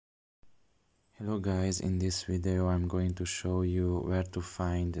Hello guys, in this video I'm going to show you where to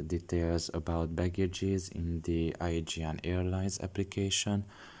find details about baggages in the Aegean Airlines application.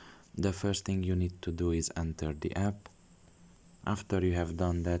 The first thing you need to do is enter the app. After you have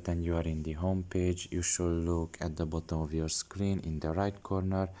done that and you are in the home page, you should look at the bottom of your screen in the right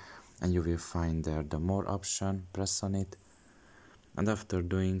corner and you will find there the more option. Press on it. And after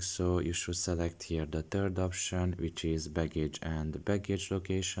doing so, you should select here the third option, which is baggage and baggage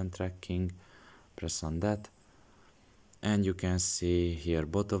location tracking. Press on that and you can see here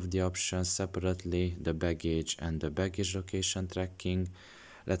both of the options separately, the baggage and the baggage location tracking.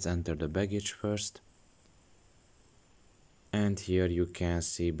 Let's enter the baggage first, and here you can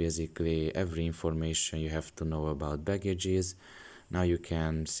see basically every information you have to know about baggages. Now you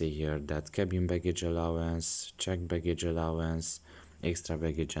can see here that cabin baggage allowance, checked baggage allowance, extra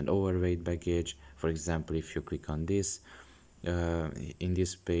baggage and overweight baggage. For example, if you click on this, in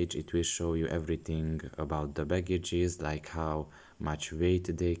this page it will show you everything about the baggages, like how much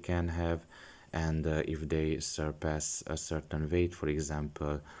weight they can have, and if they surpass a certain weight, for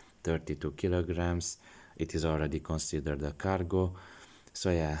example 32 kilograms, it is already considered a cargo. So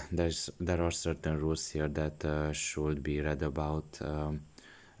yeah, there are certain rules here that should be read about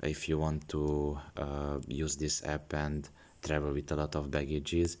if you want to use this app and travel with a lot of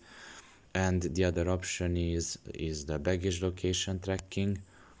baggages. And the other option is the baggage location tracking.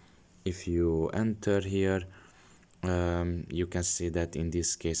 If you enter here, you can see that in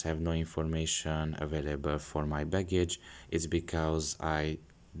this case I have no information available for my baggage. It's because I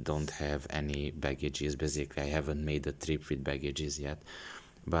don't have any baggages. Basically I haven't made a trip with baggages yet,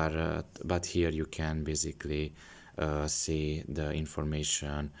 but here you can basically see the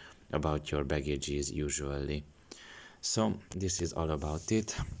information about your baggages usually. So this is all about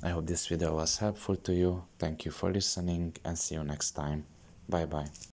it. I hope this video was helpful to you. Thank you for listening and see you next time. Bye bye.